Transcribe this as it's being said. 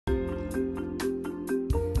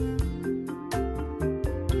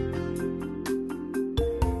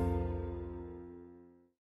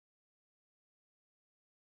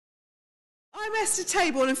I'm Esther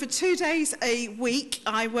Taborn, and for 2 days a week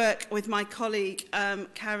I work with my colleague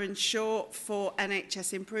Karen Shaw for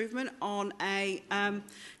NHS Improvement on a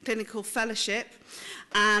clinical fellowship.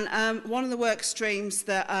 And one of the work streams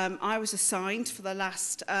that I was assigned for the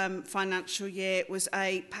last financial year was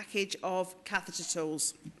a package of catheter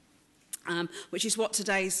tools, which is what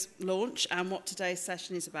today's launch and what today's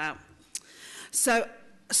session is about. So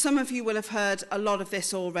some of you will have heard a lot of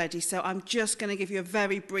this already, so I'm just going to give you a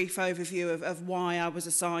very brief overview of why I was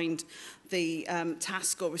assigned the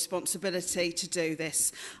task or responsibility to do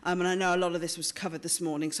this. And I know a lot of this was covered this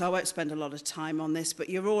morning, so I won't spend a lot of time on this, but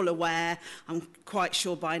you're all aware, I'm quite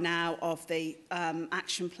sure by now, of the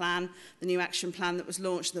action plan, the new action plan that was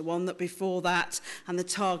launched, the one that before that, and the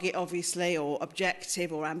target, obviously, or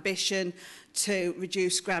objective or ambition to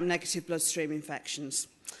reduce gram-negative bloodstream infections.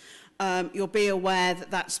 You'll be aware that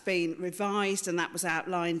that's been revised, and that was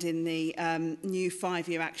outlined in the new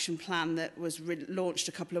 5-year action plan that was launched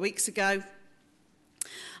a couple of weeks ago.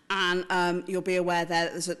 And you'll be aware there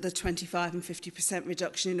that there's the 25 and 50%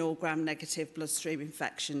 reduction in all gram-negative bloodstream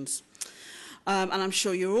infections. And I'm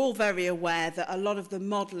sure you're all very aware that a lot of the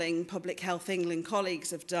modelling Public Health England colleagues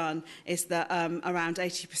have done is that around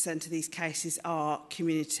 80% of these cases are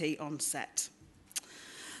community onset.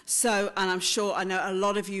 So, and I know a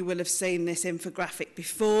lot of you will have seen this infographic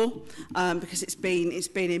before because it's been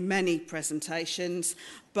in many presentations,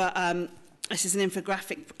 but this is an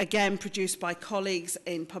infographic, again, produced by colleagues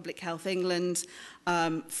in Public Health England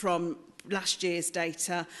from last year's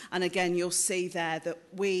data. And again, you'll see there that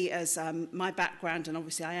we, as my background, and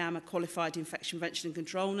obviously I am a qualified infection prevention and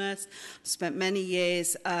control nurse, spent many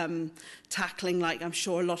years tackling, like I'm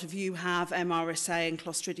sure a lot of you have, MRSA and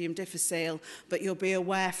Clostridium difficile, but you'll be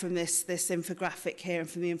aware from this infographic here and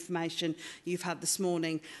from the information you've had this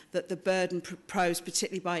morning that the burden posed,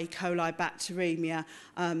 particularly by E. coli bacteremia,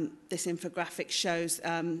 this infographic shows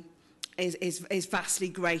is vastly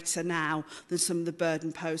greater now than some of the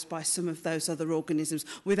burden posed by some of those other organisms,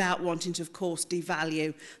 without wanting to, of course,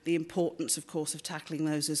 devalue the importance, of course, of tackling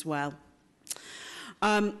those as well.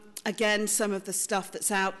 Again, some of the stuff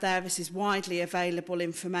that's out there, this is widely available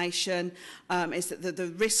information, is that the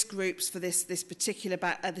risk groups for this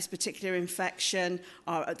particular infection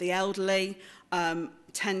are the elderly,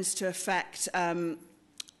 tends to affect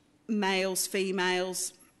males,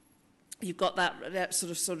 females. You've got that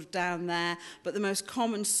sort of down there, but the most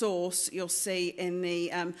common source you'll see in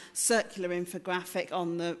the circular infographic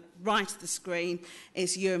on the right of the screen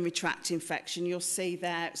is urinary tract infection. You'll see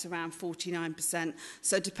there it's around 49%.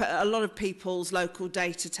 So a lot of people's local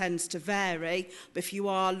data tends to vary, but if you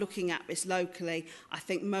are looking at this locally, I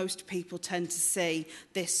think most people tend to see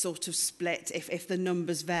this sort of split if the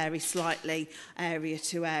numbers vary slightly area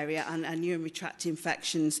to area, and urinary tract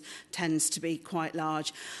infections tends to be quite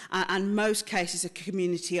large. And most cases are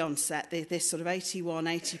community onset, this sort of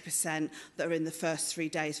 80% that are in the first 3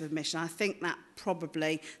 days of admission. I think that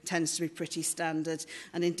probably tends to be pretty standard,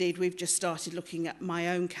 and indeed we've just started looking at my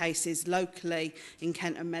own cases locally in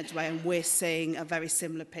Kent and Medway, and we're seeing a very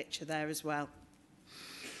similar picture there as well.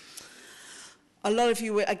 A lot of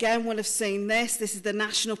you again will have seen this. This is the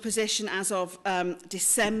national position as of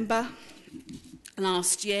December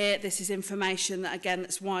last year. This is information that, again,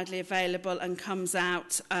 that's widely available and comes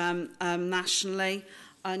out nationally,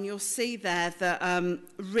 and you'll see there that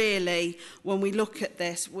really when we look at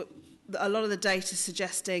this, a lot of the data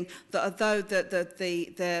suggesting that although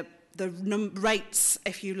the rates,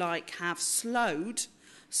 if you like, have slowed,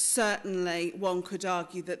 certainly one could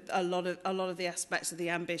argue that a lot of the aspects of the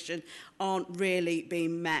ambition aren't really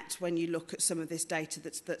being met when you look at some of this data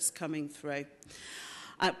that's coming through.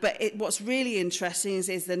 But what's really interesting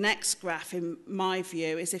is the next graph, in my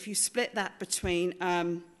view, is if you split that between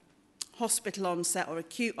hospital onset or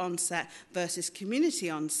acute onset versus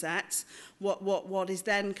community onset, what is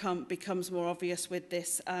then becomes more obvious with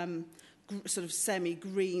this sort of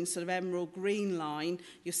semi-green, sort of emerald green line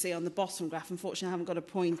you'll see on the bottom graph. Unfortunately, I haven't got a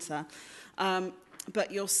pointer.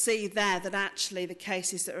 But you'll see there that actually the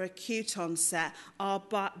cases that are acute onset are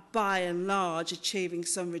by and large achieving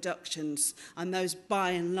some reductions, and those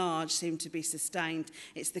by and large seem to be sustained.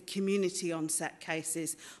 It's the community onset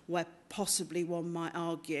cases where possibly one might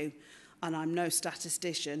argue, and I'm no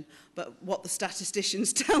statistician, but what the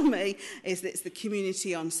statisticians tell me is that it's the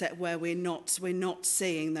community onset where we're not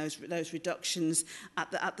seeing those reductions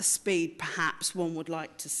at the speed perhaps one would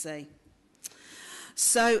like to see.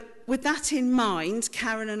 So with that in mind,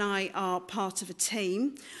 Karen and I are part of a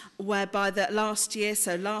team whereby last year,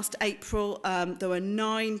 so last April, there were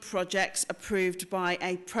 9 projects approved by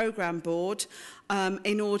a programme board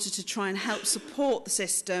in order to try and help support the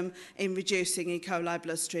system in reducing E. coli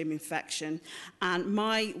bloodstream infection. And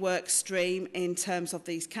my work stream in terms of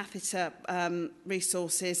these catheter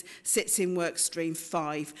resources sits in work stream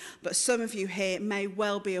 5. But some of you here may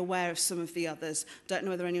well be aware of some of the others. Don't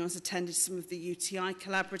know whether anyone's attended some of the UTI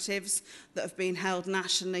collaboratives that have been held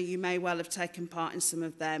nationally. You may well have taken part in some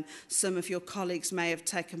of them. Some of your colleagues may have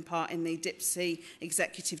taken part in the DIPSI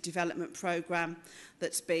Executive Development Programme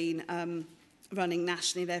that's been running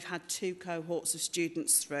nationally. They've had 2 cohorts of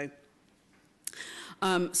students through.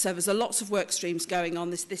 So there's a lots of work streams going on.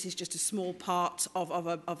 This is just a small part of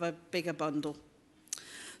a bigger bundle.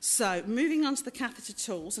 So moving on to the catheter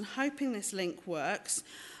tools and hoping this link works,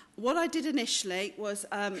 what I did initially was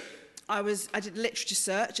I did literature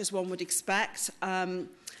search, as one would expect.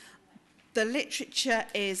 The literature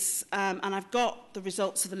is, and I've got the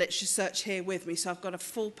results of the literature search here with me, so I've got a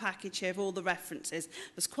full package here of all the references.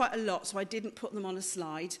 There's quite a lot, so I didn't put them on a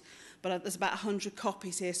slide, but there's about 100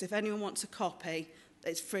 copies here, so if anyone wants a copy,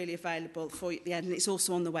 it's freely available for you at the end, and it's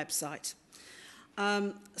also on the website.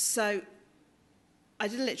 So I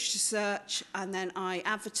did a literature search, and then I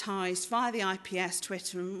advertised via the IPS,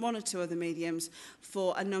 Twitter, and 1 or 2 other mediums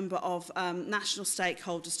for a number of national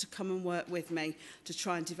stakeholders to come and work with me to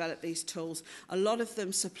try and develop these tools. A lot of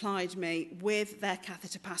them supplied me with their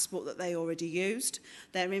catheter passport that they already used,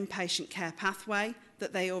 their inpatient care pathway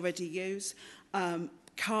that they already use,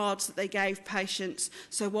 cards that they gave patients.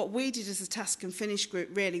 So what we did as a task and finish group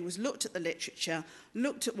really was looked at the literature,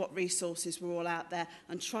 looked at what resources were all out there,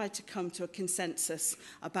 and tried to come to a consensus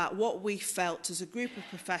about what we felt as a group of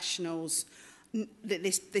professionals that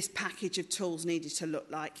this package of tools needed to look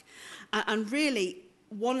like. And really,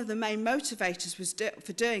 one of the main motivators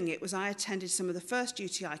for doing it was I attended some of the first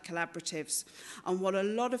UTI collaboratives, and what a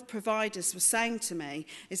lot of providers were saying to me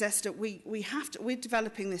is, Esther, we're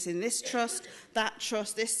developing this in this trust,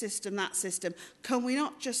 this system, that system. Can we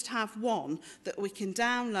not just have one that we can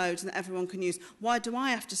download and that everyone can use? Why do I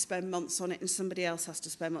have to spend months on it and somebody else has to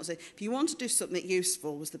spend months on it? If you want to do something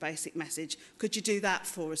useful, was the basic message, could you do that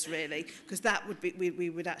for us, really? Because that would be, we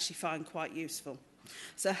would actually find quite useful.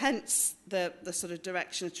 So hence the sort of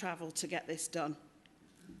direction of travel to get this done.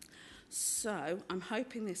 So I'm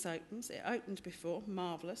hoping this opens. It opened before,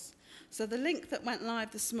 marvellous. So the link that went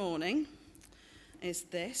live this morning is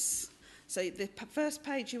this. So the first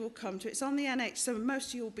page you will come to, it's on the NHSI, so most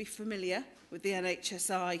of you will be familiar with the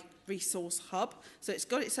NHSI Resource Hub. So it's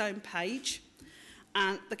got its own page.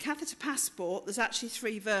 And the catheter passport, there's actually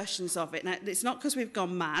 3 versions of it. Now, it's not because we've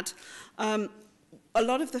gone mad. A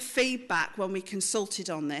lot of the feedback when we consulted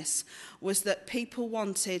on this was that people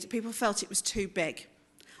felt it was too big.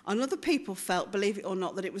 And other people felt, believe it or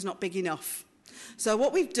not, that it was not big enough. So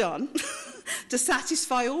what we've done to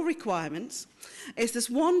satisfy all requirements is there's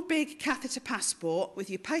one big catheter passport with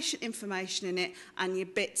your patient information in it and your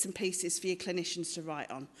bits and pieces for your clinicians to write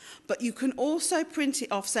on. But you can also print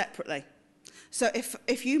it off separately. So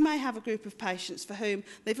if you may have a group of patients for whom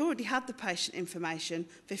they've already had the patient information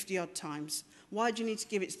 50-odd times, why do you need to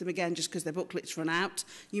give it to them again just because their booklet's run out?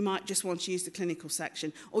 You might just want to use the clinical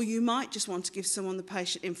section, or you might just want to give someone the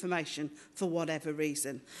patient information for whatever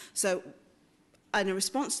reason. So in a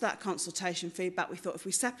response to that consultation feedback, we thought if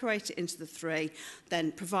we separate it into the 3,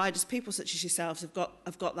 then providers, people such as yourselves, have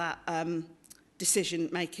got that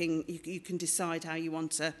decision-making. You can decide how you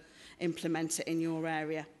want to implement it in your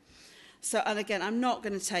area. So, and again, I'm not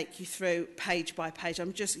going to take you through page by page.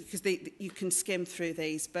 I'm just, because you can skim through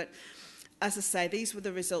these, but as I say, these were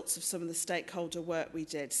the results of some of the stakeholder work we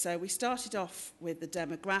did. So we started off with the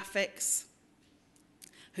demographics,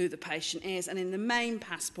 who the patient is, and in the main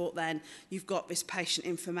passport then, you've got this patient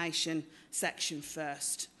information section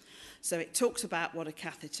first. So it talks about what a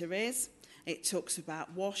catheter is, it talks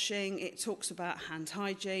about washing, it talks about hand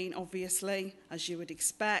hygiene, obviously, as you would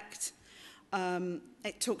expect.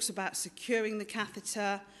 It talks about securing the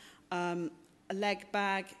catheter, a leg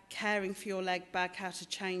bag, caring for your leg bag, how to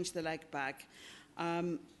change the leg bag,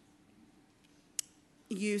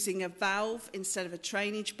 using a valve instead of a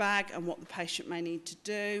drainage bag and what the patient may need to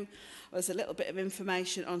do. There's a little bit of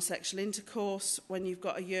information on sexual intercourse when you've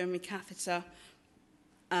got a urinary catheter,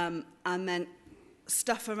 and then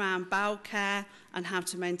stuff around bowel care and how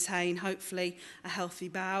to maintain, hopefully, a healthy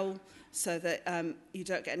bowel so that you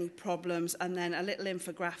don't get any problems, and then a little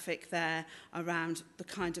infographic there around the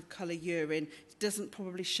kind of colour urine. It doesn't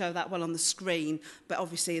probably show that well on the screen, but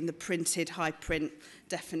obviously in the printed high print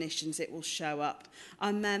definitions it will show up.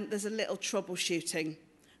 And then there's a little troubleshooting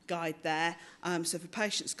guide there. So if a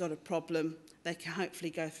patient's got a problem, they can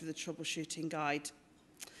hopefully go through the troubleshooting guide.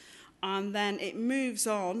 And then it moves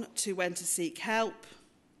on to when to seek help,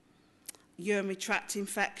 urinary tract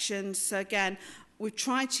infections. So again, we've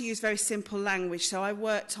tried to use very simple language. So I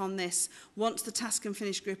worked on this once the task and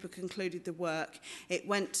finish group had concluded the work. It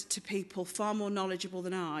went to people far more knowledgeable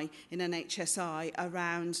than I in NHSI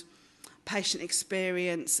around patient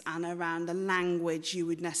experience and around the language you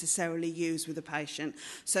would necessarily use with a patient.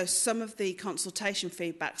 So some of the consultation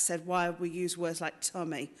feedback said, why would we use words like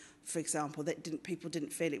tummy, for example, that people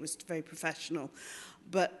didn't feel it was very professional.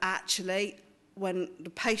 But actually, when the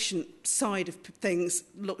patient side of things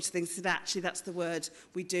looked at things and said, actually, that's the word,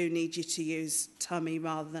 we do need you to use tummy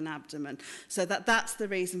rather than abdomen. So that's the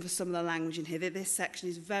reason for some of the language in here. This section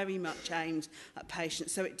is very much aimed at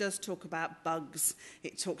patients. So it does talk about bugs,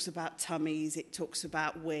 it talks about tummies, it talks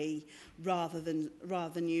about wee, rather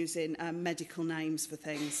than using medical names for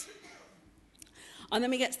things. And then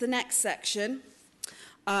we get to the next section,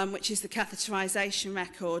 which is the catheterisation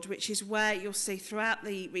record, which is where you'll see throughout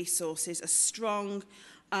the resources a strong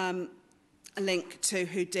link to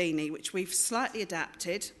Houdini, which we've slightly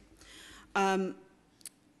adapted.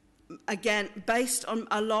 Again, based on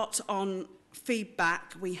a lot on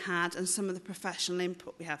feedback we had and some of the professional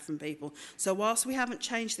input we had from people. So whilst we haven't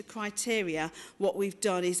changed the criteria, what we've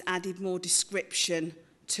done is added more description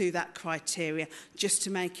to that criteria, just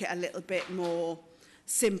to make it a little bit more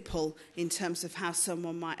simple in terms of how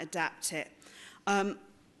someone might adapt it.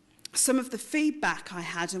 Some of the feedback I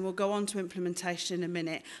had, and we'll go on to implementation in a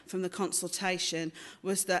minute, from the consultation,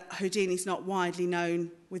 was that Houdini is not widely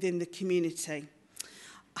known within the community.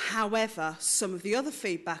 However, some of the other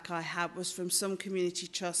feedback I had was from some community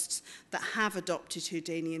trusts that have adopted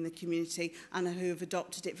Houdini in the community and who have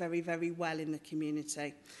adopted it very, very well in the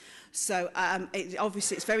community. So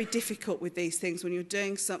obviously it's very difficult with these things when you're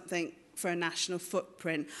doing something for a national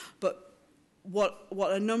footprint, but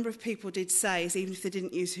what a number of people did say is even if they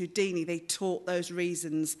didn't use Houdini, they taught those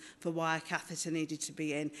reasons for why a catheter needed to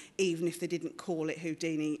be in, even if they didn't call it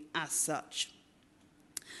Houdini as such.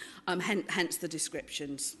 Hence the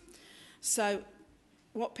descriptions. So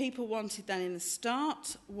what people wanted then in the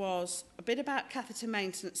start was a bit about catheter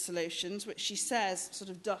maintenance solutions, which she says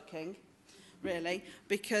sort of ducking, really,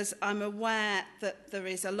 because I'm aware that there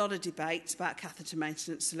is a lot of debate about catheter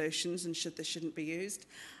maintenance solutions and they shouldn't be used.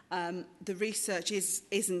 The research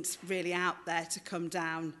isn't really out there to come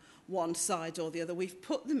down one side or the other. We've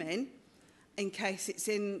put them in case it's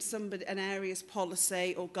in an area's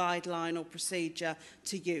policy or guideline or procedure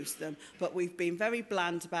to use them. But we've been very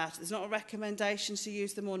bland about it. There's not a recommendation to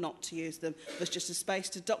use them or not to use them. There's just a space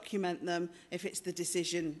to document them if it's the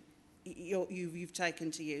decision you've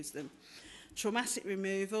taken to use them. Traumatic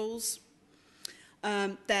removals,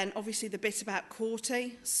 then obviously the bit about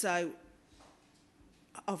QWERTY, so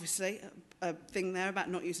obviously a thing there about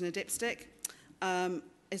not using a dipstick.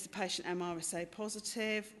 Is the patient MRSA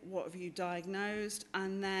positive? What have you diagnosed?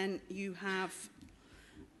 And then you have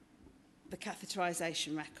the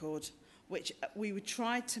catheterisation record, which we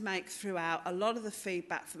tried to make throughout. A lot of the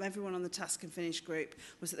feedback from everyone on the task and finish group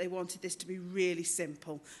was that they wanted this to be really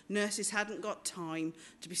simple. Nurses hadn't got time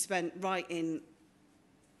to be spent writing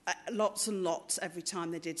lots and lots every time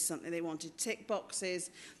they did something. They wanted tick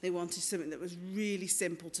boxes. They wanted something that was really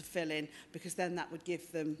simple to fill in, because then that would give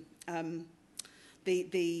them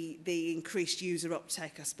the increased user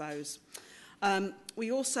uptake, I suppose.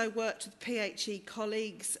 We also worked with PHE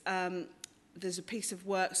colleagues. There's a piece of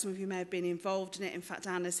work, some of you may have been involved in it, in fact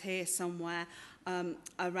Anna's here somewhere,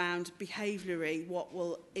 around behaviourally what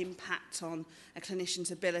will impact on a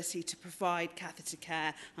clinician's ability to provide catheter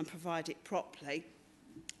care and provide it properly.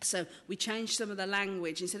 So we changed some of the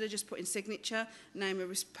language. Instead of just putting signature, name a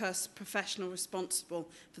professional responsible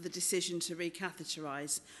for the decision to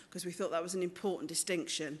recatheterise, because we thought that was an important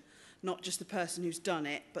distinction, not just the person who's done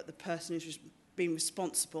it, but the person who's been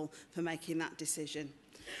responsible for making that decision.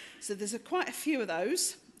 So there's quite a few of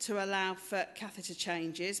those to allow for catheter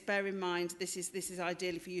changes. Bear in mind, this is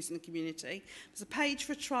ideally for use in the community. There's a page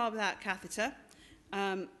for a trial without catheter,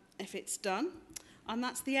 if it's done, and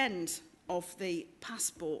that's the end of the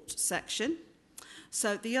passport section.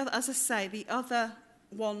 So as I say, the other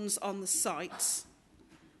ones on the sites,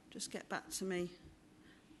 just get back to me.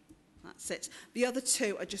 That's it. The other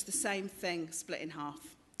two are just the same thing, split in half.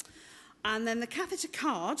 And then the catheter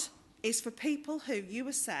card is for people who you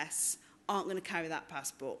assess aren't going to carry that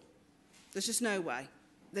passport. There's just no way.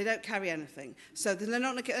 They don't carry anything. So they're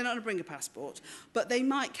not going to bring a passport, but they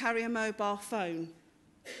might carry a mobile phone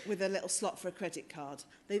with a little slot for a credit card.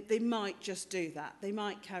 They might just do that. They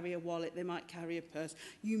might carry a wallet, they might carry a purse.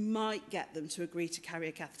 You might get them to agree to carry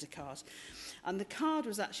a catheter card. And the card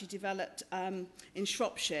was actually developed in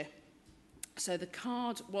Shropshire. So the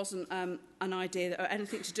card wasn't an idea or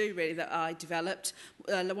anything to do really that I developed.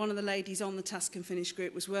 One of the ladies on the Task and Finish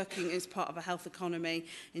group was working as part of a health economy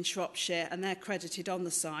in Shropshire, and they're credited on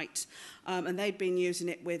the site. And they'd been using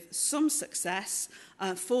it with some success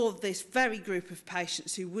for this very group of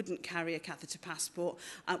patients who wouldn't carry a catheter passport,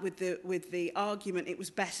 with the argument it was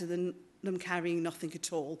better than them carrying nothing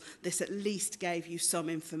at all. This at least gave you some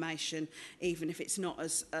information, even if it's not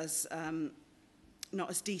as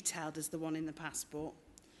detailed as the one in the passport.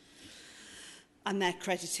 And they're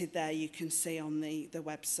credited there, you can see on the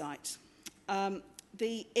website.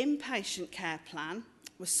 The inpatient care plan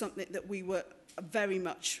was something that we were very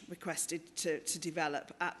much requested to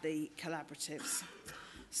develop at the collaboratives.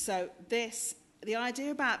 So the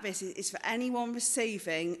idea about this is for anyone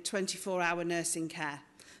receiving 24-hour nursing care.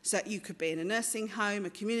 So you could be in a nursing home, a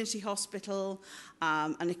community hospital,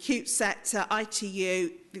 an acute sector, ITU.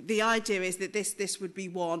 The idea is that this would be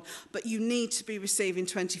one, but you need to be receiving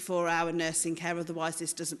 24-hour nursing care, otherwise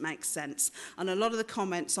this doesn't make sense. And a lot of the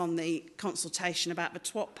comments on the consultation about the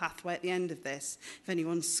TWAP pathway at the end of this,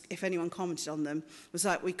 if anyone commented on them, was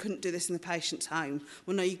like, we couldn't do this in the patient's home.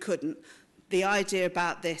 Well, no, you couldn't. The idea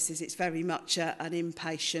about this is it's very much an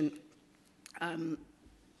inpatient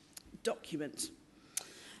document.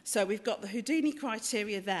 So we've got the Houdini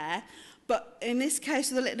criteria there, but in this case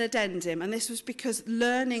with a little addendum, and this was because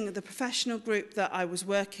learning the professional group that I was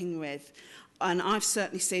working with, and I've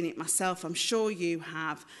certainly seen it myself, I'm sure you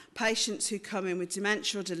have, patients who come in with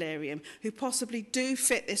dementia or delirium who possibly do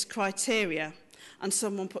fit this criteria, and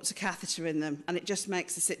someone puts a catheter in them, and it just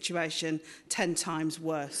makes the situation 10 times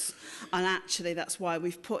worse. And actually that's why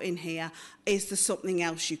we've put in here, is there something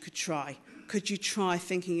else you could try? Could you try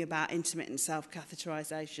thinking about intermittent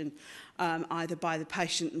self-catheterisation, either by the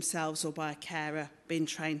patient themselves or by a carer being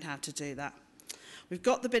trained how to do that? We've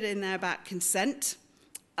got the bit in there about consent,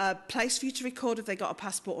 a place for you to record if they got a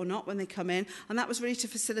passport or not when they come in, and that was really to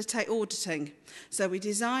facilitate auditing. So we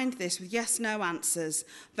designed this with yes-no answers,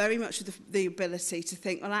 very much with the ability to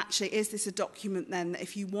think, well, actually, is this a document then that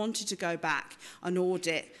if you wanted to go back and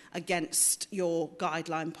audit against your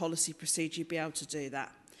guideline policy procedure, you'd be able to do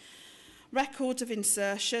that? Records of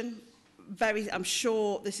insertion, I'm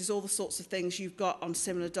sure this is all the sorts of things you've got on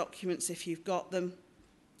similar documents if you've got them.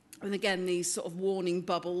 And again, these sort of warning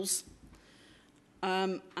bubbles.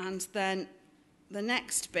 And then the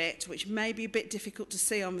next bit, which may be a bit difficult to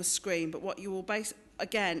see on the screen, but what you will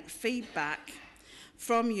again, feedback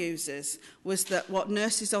from users was that what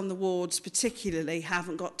nurses on the wards particularly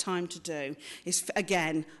haven't got time to do is,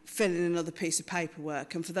 again, fill in another piece of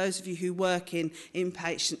paperwork. And for those of you who work in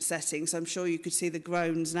inpatient settings, I'm sure you could see the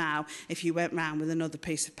groans now if you went round with another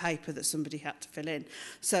piece of paper that somebody had to fill in.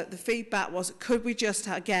 So the feedback was, could we just,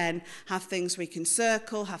 again, have things we can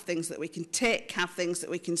circle, have things that we can tick, have things that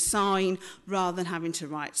we can sign, rather than having to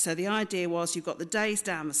write. So the idea was you've got the days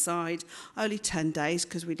down the side, only 10 days,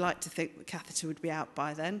 because we'd like to think the catheter would be out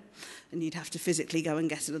by then, and you'd have to physically go and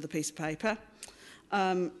get another piece of paper.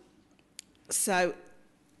 And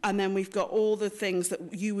then we've got all the things that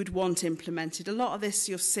you would want implemented. A lot of this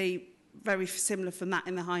you'll see very similar from that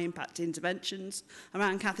in the high impact interventions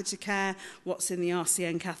around catheter care, what's in the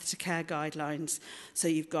RCN catheter care guidelines. So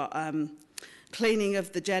you've got cleaning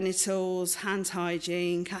of the genitals, hand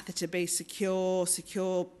hygiene, catheter be secure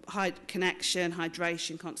connection,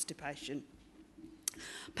 hydration, constipation.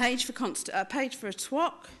 Page for a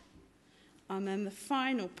TWOC, and then the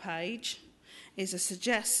final page is a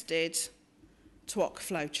suggested TWOC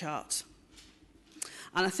flowchart.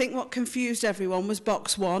 And I think what confused everyone was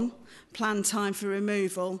box 1, planned time for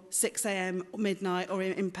removal, 6 a.m, midnight, or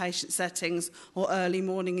in inpatient settings, or early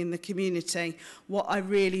morning in the community. What I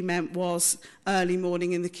really meant was early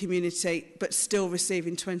morning in the community, but still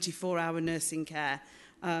receiving 24-hour nursing care.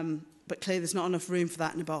 But clearly there's not enough room for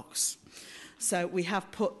that in a box. So we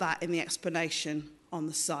have put that in the explanation on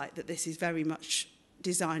the site, that this is very much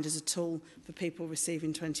designed as a tool for people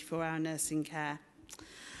receiving 24-hour nursing care.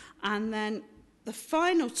 And then the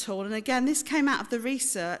final tool, and again, this came out of the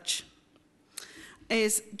research,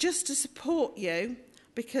 is just to support you,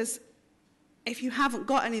 because if you haven't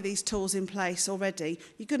got any of these tools in place already,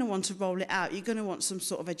 you're going to want to roll it out. You're going to want some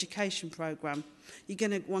sort of education programme. You're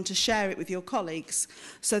going to want to share it with your colleagues.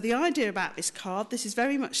 So the idea about this card, this is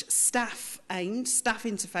very much staff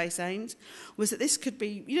interface aimed, was that this could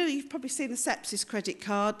be, you've probably seen the sepsis credit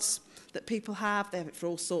cards that people have. They have it for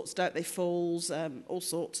all sorts, don't they? Falls, all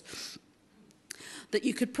sorts. That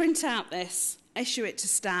you could print out this issue it to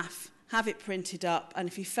staff, have it printed up, and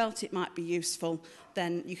if you felt it might be useful,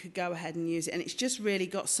 then you could go ahead and use it. And it's just really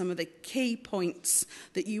got some of the key points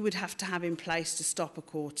that you would have to have in place to stop a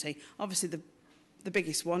QWERTY. Obviously, the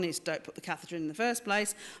biggest one is don't put the catheter in the first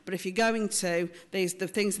place, but if you're going to, the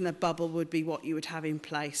things in the bubble would be what you would have in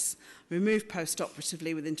place. Remove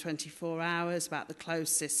post-operatively within 24 hours, about the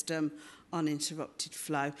closed system, uninterrupted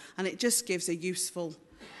flow. And it just gives a useful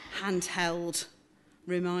handheld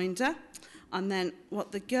reminder. And then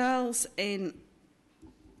what the girls in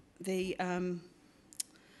the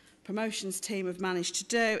promotions team have managed to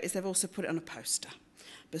do is they've also put it on a poster.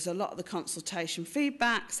 Because a lot of the consultation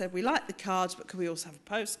feedback said, we like the cards, but can we also have a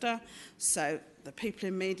poster? So the people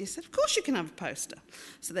in media said, of course you can have a poster.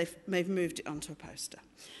 So they've moved it onto a poster.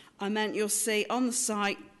 And then you'll see on the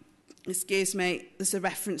site, excuse me, there's the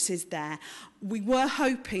references there. We were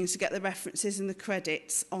hoping to get the references and the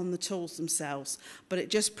credits on the tools themselves, but it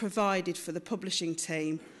just provided for the publishing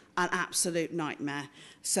team an absolute nightmare.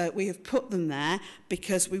 So we have put them there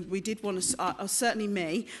because we did want to, certainly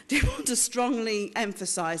me, did want to strongly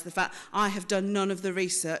emphasise the fact I have done none of the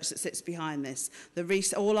research that sits behind this.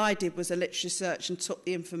 All I did was a literature search and took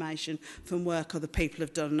the information from work other people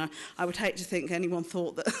have done. And I would hate to think anyone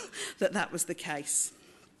thought that that was the case.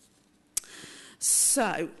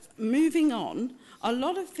 So, moving on, a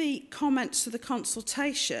lot of the comments to the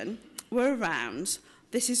consultation were around,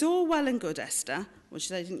 this is all well and good, Esther, which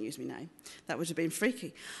they didn't use my name, that would have been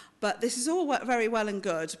freaky, but this is all very well and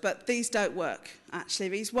good, but these don't work, actually,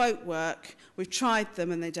 these won't work, we've tried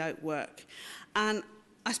them and they don't work. And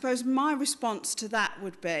I suppose my response to that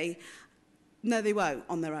would be, no, they won't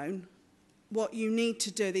on their own. What you need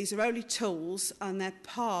to do, these are only tools and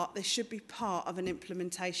they should be part of an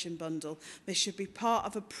implementation bundle. They should be part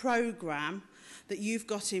of a programme that you've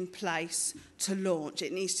got in place to launch.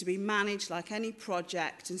 It needs to be managed like any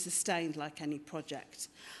project and sustained like any project.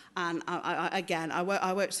 And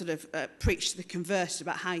I won't sort of preach to the converted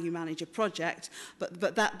about how you manage a project,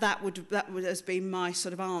 but that would have been my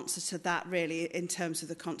sort of answer to that really in terms of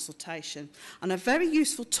the consultation. And a very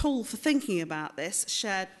useful tool for thinking about this,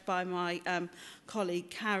 shared by my colleague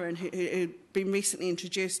Karen, who'd been recently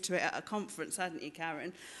introduced to it at a conference, hadn't you,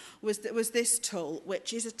 Karen? Was this tool,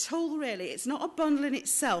 which is a tool really, it's not a bundle in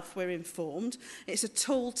itself, we're informed, it's a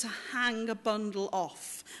tool to hang a bundle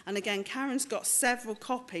off. And again, Karen's got several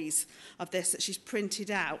copies of this that she's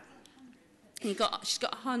printed out. She's got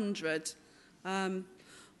 100, whether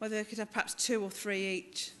they could have perhaps 2 or 3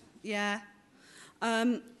 each, yeah.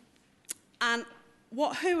 And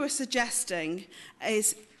who are suggesting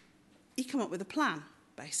is you come up with a plan,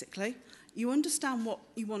 basically. You understand what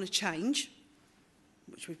you want to change,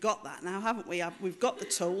 which we've got that now, haven't we? We've got the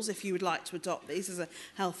tools, if you would like to adopt these as a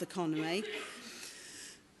health economy,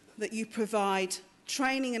 that you provide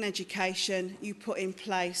training and education, you put in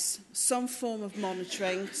place some form of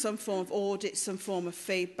monitoring, some form of audit, some form of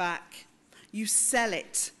feedback. You sell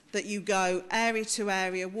it, that you go area to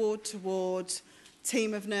area, ward to ward,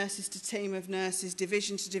 team of nurses to team of nurses,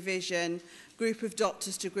 division to division, group of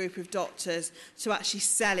doctors to group of doctors, to actually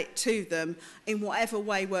sell it to them in whatever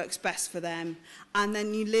way works best for them. And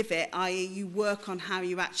then you live it, i.e. you work on how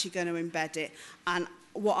you're actually going to embed it. And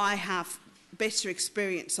what I have bitter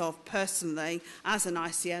experience of personally as an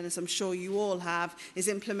ICN, as I'm sure you all have, is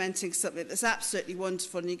implementing something that's absolutely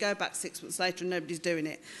wonderful and you go back 6 months later and nobody's doing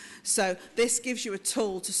it. So this gives you a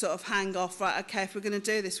tool to sort of hang off, right, okay, if we're going to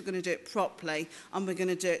do this, we're going to do it properly and we're going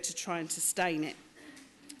to do it to try and sustain it.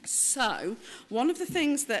 So, one of the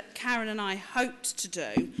things that Karen and I hoped to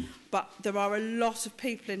do, but there are a lot of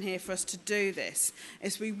people in here for us to do this,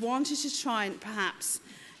 is we wanted to try and perhaps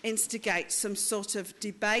instigate some sort of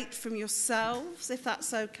debate from yourselves, if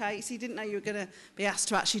that's okay. So you didn't know you were going to be asked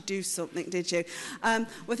to actually do something, did you?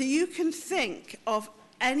 Whether you can think of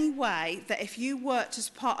any way that if you worked as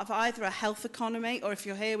part of either a health economy or if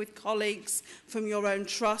you're here with colleagues from your own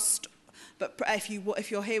trust, but if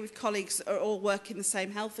you're here with colleagues that are all working the same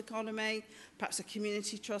health economy, perhaps a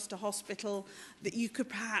community trust, a hospital, that you could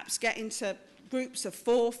perhaps get into groups of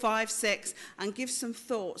 4, 5, 6 and give some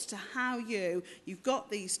thoughts to how you've got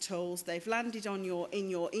these tools, they've landed on in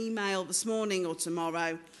your email this morning or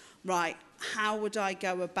tomorrow, right, how would I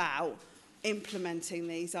go about implementing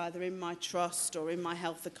these either in my trust or in my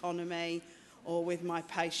health economy or with my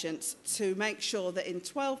patients to make sure that in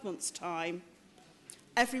 12 months' time,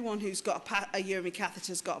 everyone who's got a urinary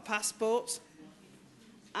catheter has got a passport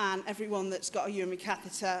and everyone that's got a urinary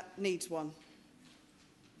catheter needs one,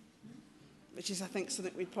 which is, I think,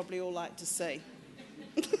 something we'd probably all like to see.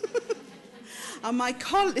 And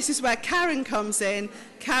this is where Karen comes in.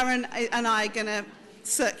 Karen and I are going to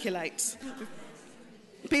circulate.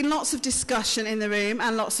 been lots of discussion in the room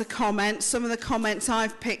and lots of comments. Some of the comments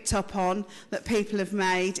I've picked up on that people have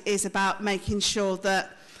made is about making sure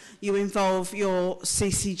that you involve your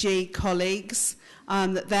CCG colleagues,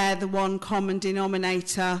 that they're the one common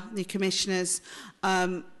denominator, the commissioners,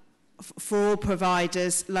 for all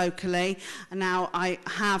providers locally. And now I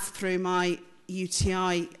have, through my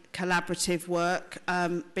UTI collaborative work,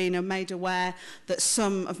 been made aware that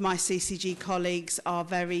some of my CCG colleagues are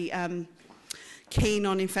very keen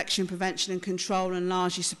on infection prevention and control and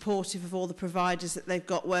largely supportive of all the providers that they've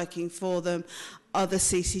got working for them. Other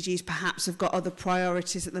CCGs perhaps have got other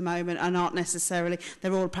priorities at the moment and aren't necessarily,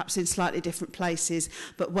 they're all perhaps in slightly different places,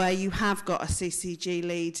 but where you have got a CCG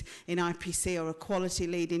lead in IPC or a quality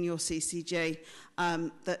lead in your CCG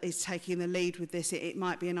that is taking the lead with this, it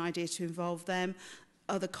might be an idea to involve them.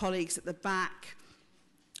 Other colleagues at the back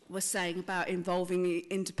were saying about involving the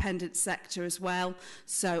independent sector as well.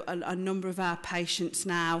 So a number of our patients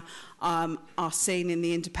now are seen in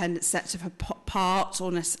the independent sector for part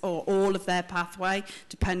or all of their pathway,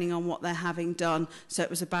 depending on what they're having done. So it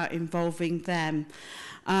was about involving them.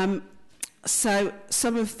 So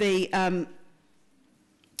some of the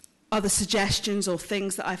other suggestions or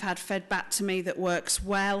things that I've had fed back to me that works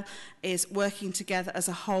well is working together as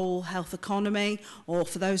a whole health economy, or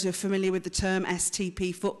for those who are familiar with the term,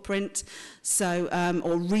 STP footprint, so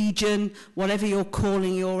or region, whatever you're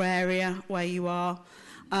calling your area where you are.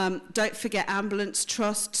 Don't forget ambulance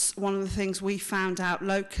trusts. One of the things we found out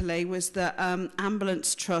locally was that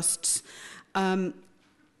ambulance trusts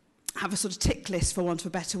have a sort of tick list, for want of a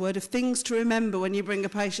better word, of things to remember when you bring a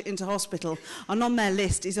patient into hospital. And on their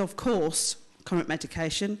list is, of course, current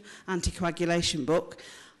medication, anticoagulation book.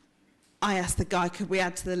 I asked the guy, could we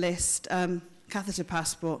add to the list catheter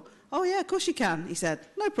passport? Oh, yeah, of course you can, he said.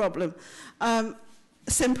 No problem.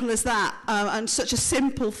 Simple as that. And such a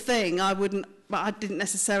simple thing I didn't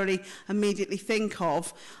necessarily immediately think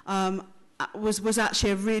of. Was actually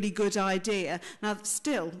a really good idea. Now,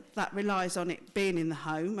 still, that relies on it being in the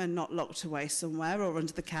home and not locked away somewhere or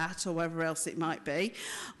under the cat or wherever else it might be.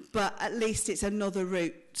 But at least it's another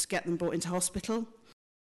route to get them brought into hospital.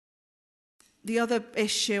 The other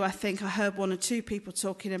issue I think I heard one or two people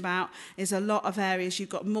talking about is a lot of areas you've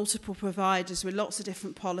got multiple providers with lots of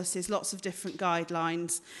different policies, lots of different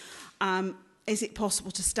guidelines. Is it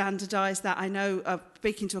possible to standardise that? I know,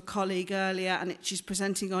 speaking to a colleague earlier, and she's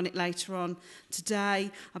presenting on it later on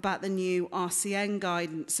today, about the new RCN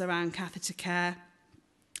guidance around catheter care.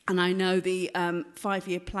 And I know the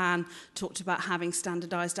 5-year plan talked about having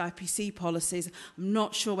standardised IPC policies. I'm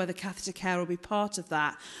not sure whether catheter care will be part of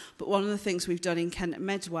that. But one of the things we've done in Kent and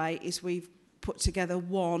Medway is we've put together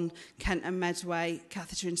one Kent and Medway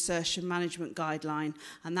catheter insertion management guideline,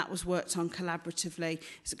 and that was worked on collaboratively.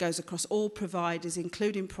 So it goes across all providers,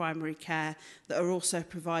 including primary care, that are also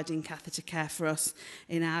providing catheter care for us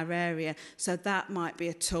in our area. So that might be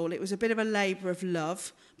a tool. It was a bit of a labour of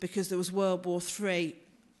love because there was World War III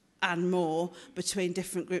and more between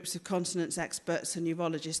different groups of continence experts and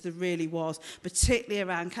neurologists. There really was, particularly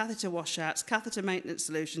around catheter washouts, catheter maintenance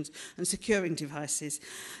solutions and securing devices.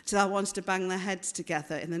 So I wanted to bang their heads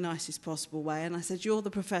together in the nicest possible way, and I said, you're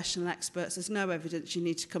the professional experts, there's no evidence, you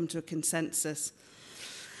need to come to a consensus.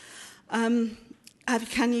 Can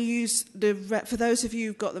you use for those of you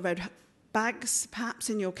who've got the red bags perhaps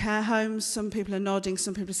in your care homes? Some people are nodding,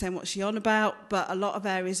 some people are saying what's she on about, but a lot of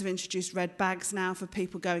areas have introduced red bags now for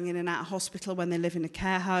people going in and out of hospital when they live in a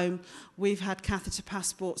care home. We've had catheter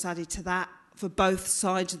passports added to that for both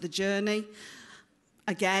sides of the journey.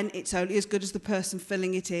 Again, it's only as good as the person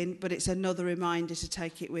filling it in, but it's another reminder to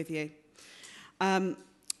take it with you.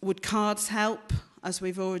 Would cards help, as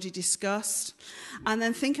we've already discussed? And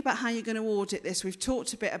then think about how you're going to audit this. We've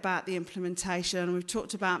talked a bit about the implementation, and we've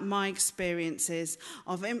talked about my experiences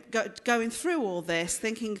of going through all this,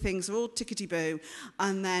 thinking things are all tickety-boo,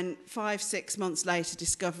 and then 5-6 months later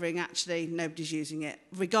discovering actually nobody's using it,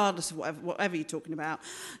 regardless of whatever you're talking about.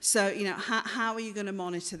 So, you know, how are you going to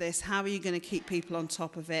monitor this? How are you going to keep people on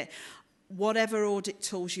top of it? Whatever audit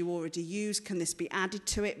tools you already use, can this be added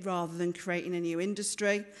to it rather than creating a new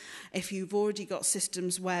industry? If you've already got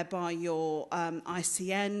systems whereby your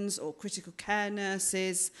ICNs or critical care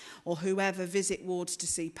nurses or whoever visit wards to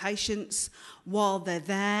see patients, while they're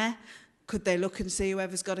there, could they look and see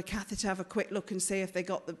whoever's got a catheter, have a quick look and see if they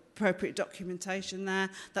got the appropriate documentation there?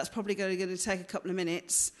 That's probably going to take a couple of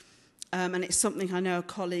minutes. And it's something I know a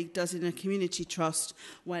colleague does in a community trust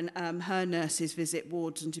when her nurses visit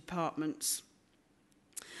wards and departments.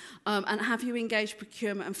 And have you engaged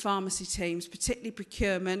procurement and pharmacy teams, particularly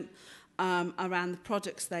procurement? around the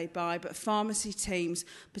products they buy, but pharmacy teams,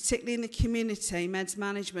 particularly in the community, meds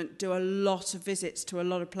management, do a lot of visits to a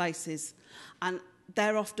lot of places, and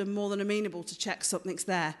they're often more than amenable to check something's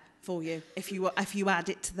there for you if you add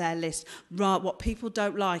it to their list. Right, what people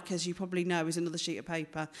don't like, as you probably know, is another sheet of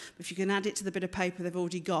paper. But if you can add it to the bit of paper they've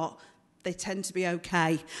already got, they tend to be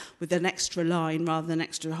okay with an extra line rather than an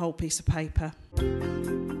extra whole piece of paper.